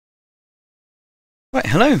Right,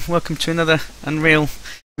 hello, welcome to another Unreal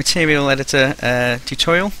Material Editor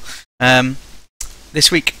tutorial. This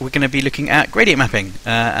week we're going to be looking at gradient mapping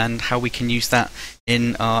and how we can use that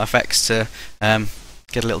in our effects to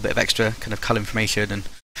get a little bit of extra kind of colour information,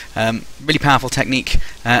 and really powerful technique.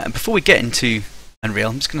 And before we get into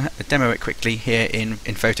Unreal, I'm just going to demo it quickly here in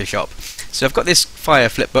Photoshop. So I've got this fire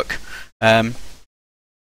flipbook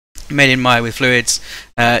made in Maya with fluids,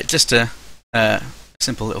 just a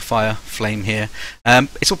simple little fire flame here.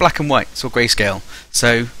 It's all black and white, it's all grayscale.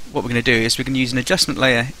 So what we're going to do is we're going to use an adjustment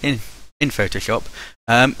layer in Photoshop,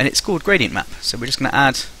 and it's called gradient map. So we're just going to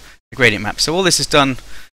add a gradient map. So all this is done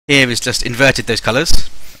here is just inverted those colours,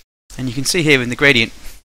 and you can see here in the gradient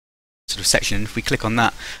sort of section, if we click on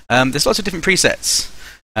that, there's lots of different presets.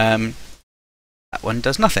 That one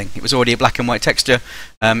does nothing. It was already a black and white texture.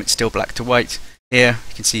 It's still black to white. Here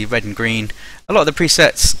you can see red and green. A lot of the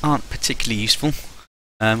presets aren't particularly useful.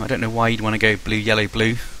 I don't know why you'd want to go blue, yellow,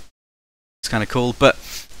 blue. It's kind of cool, but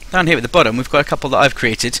down here at the bottom we've got a couple that I've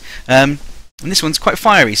created, and this one's quite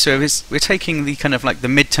fiery. So we're taking the kind of like the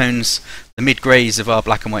mid-tones, the mid-greys of our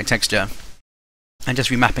black and white texture, and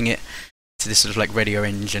just remapping it to this sort of like red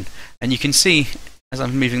orange, and you can see as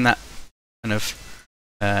I'm moving that kind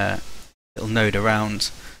of little node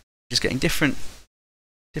around, just getting different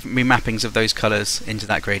remappings of those colours into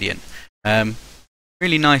that gradient.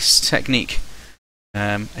 Really nice technique.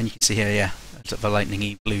 And you can see here, yeah, sort of a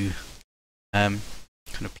lightningy blue, kind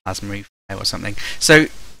of plasma or something. So,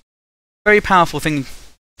 very powerful thing.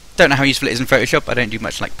 Don't know how useful it is in Photoshop. I don't do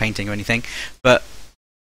much like painting or anything, but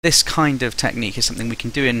this kind of technique is something we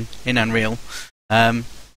can do in Unreal, and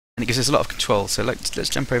it gives us a lot of control. So let's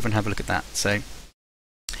jump over and have a look at that. So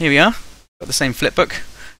here we are. Got the same flipbook.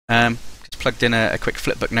 Just plugged in a quick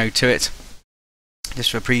flipbook node to it,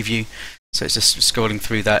 just for a preview. So it's just scrolling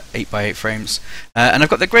through that 8x8 frames, and I've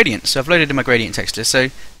got the gradient. So I've loaded in my gradient texture. So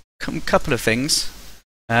a couple of things.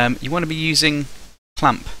 You want to be using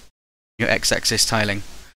clamp your x-axis tiling.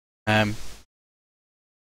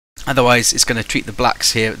 Otherwise, it's going to treat the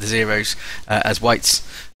blacks here at the zeros as whites,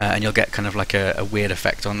 and you'll get kind of like a weird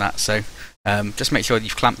effect on that. So just make sure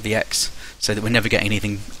you've clamped the x so that we're never getting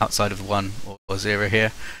anything outside of 1 or 0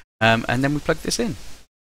 here. And then we plug this in,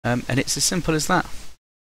 and it's as simple as that.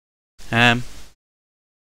 Our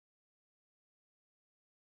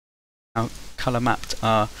colour mapped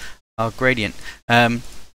our gradient.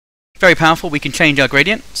 Very powerful. We can change our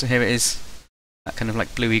gradient. So here it is, that kind of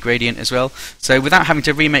like bluey gradient as well. So without having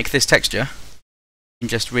to remake this texture, you can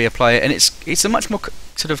just reapply it, and it's a much more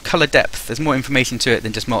sort of colour depth. There's more information to it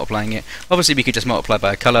than just multiplying it. Obviously, we could just multiply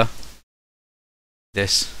by a colour.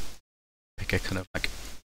 This, pick a kind of like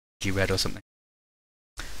red or something,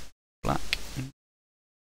 black.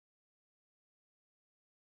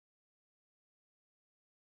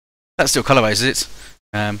 That still colorises it.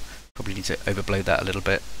 Probably need to overblow that a little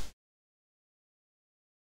bit.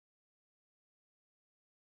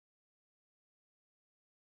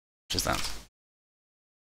 Just that.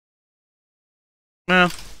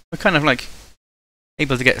 Well, we're kind of like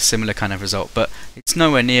able to get a similar kind of result, but it's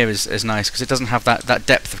nowhere near as nice because it doesn't have that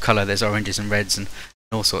depth of colour. There's oranges and reds and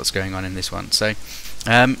all sorts going on in this one. So,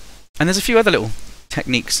 and there's a few other little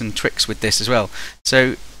techniques and tricks with this as well.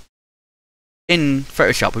 So in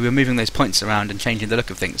Photoshop, we were moving those points around and changing the look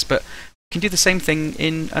of things, but we can do the same thing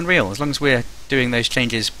in Unreal as long as we're doing those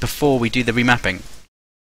changes before we do the remapping.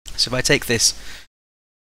 So if I take this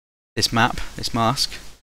map, this mask,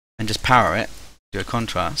 and just power it, do a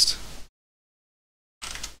contrast.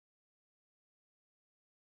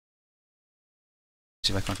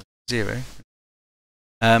 See if I contrast 0.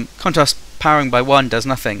 Contrast powering by 1 does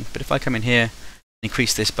nothing, but if I come in here and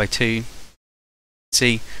increase this by 2,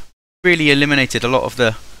 see, really eliminated a lot of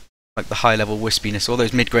the high level wispiness. All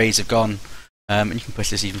those mid greys have gone, and you can push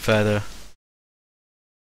this even further.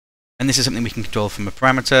 And this is something we can control from a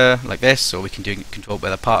parameter like this, or we can control it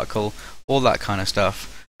with a particle, all that kind of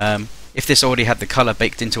stuff. If this already had the colour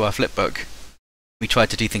baked into our flipbook, we tried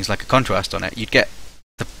to do things like a contrast on it, you'd get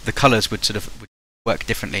the colours would work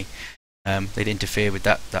differently. They'd interfere with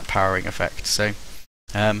that powering effect. So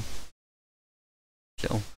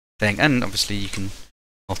little thing, and obviously you can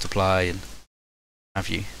multiply and have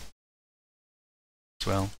you as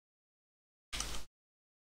well.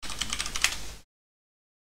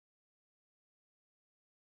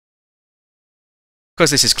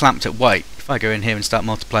 Because this is clamped at white, if I go in here and start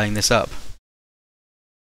multiplying this up,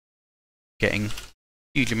 getting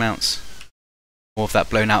huge amounts more of that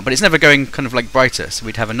blown out, but it's never going kind of like brighter. So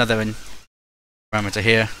we'd have another parameter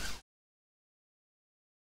here.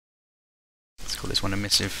 Let's call this one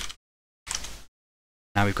emissive.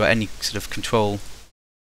 Now we've got any sort of control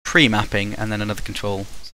pre-mapping and then another control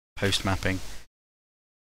post-mapping.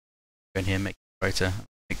 Go in here, make the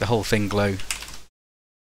whole thing glow.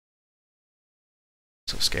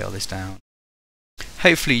 Sort of scale this down.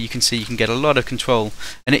 Hopefully you can see you can get a lot of control,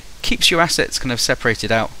 and it keeps your assets kind of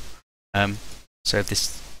separated out. So if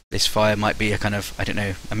this fire might be a kind of, I don't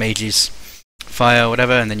know, a mage's fire or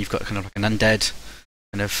whatever, and then you've got kind of like an undead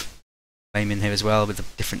kind of flame in here as well with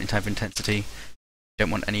a different type of intensity. You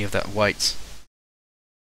don't want any of that white.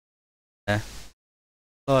 A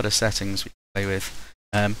lot of settings we can play with,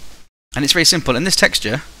 and it's very simple. And this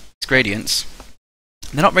texture, these gradients,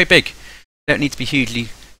 they're not very big. They don't need to be hugely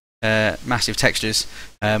massive textures.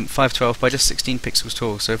 512 by just 16 pixels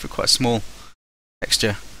tall, so for quite a small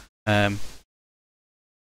texture. Our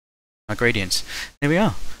gradients. There we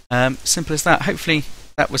are. Simple as that. Hopefully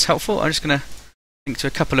that was helpful. I'm just going to link to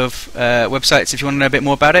a couple of websites if you want to know a bit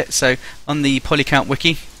more about it. So on the Polycount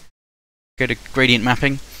wiki, go to gradient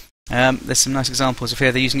mapping. There's some nice examples of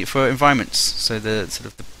here. They're using it for environments. So the sort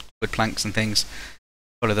of the wood planks and things.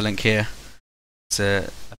 Follow the link here. It's a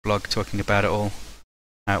blog talking about it all,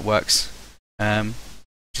 how it works.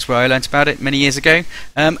 Just where I learnt about it many years ago.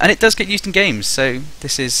 And it does get used in games. So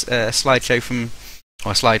this is a slideshow from,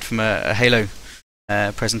 or a slide from a Halo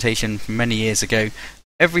presentation from many years ago.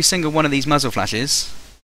 Every single one of these muzzle flashes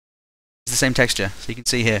is the same texture. So you can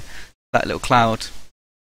see here that little cloud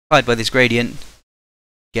applied by this gradient,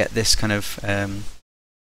 get this kind of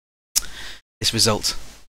this result.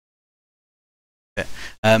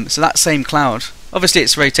 So that same cloud, obviously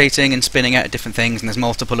it's rotating and spinning out different things, and there's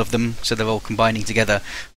multiple of them, so they're all combining together.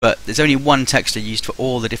 But there's only one texture used for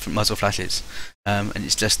all the different muzzle flashes, and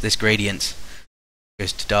it's just this gradient. It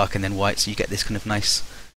goes to dark and then white, so you get this kind of nice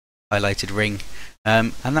highlighted ring.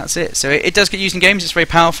 And that's it. So it does get used in games. It's very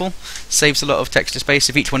powerful. Saves a lot of texture space.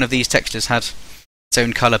 If each one of these textures had its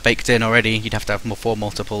own colour baked in already, you'd have to have 4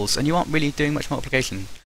 multiples, and you aren't really doing much multiplication.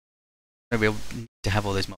 No real need to have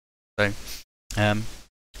all those multiples. So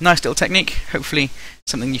nice little technique. Hopefully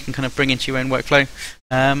something you can kind of bring into your own workflow.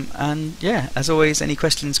 And yeah, as always, any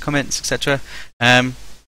questions, comments, etc.,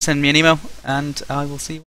 send me an email, and I will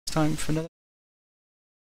see you next time for another.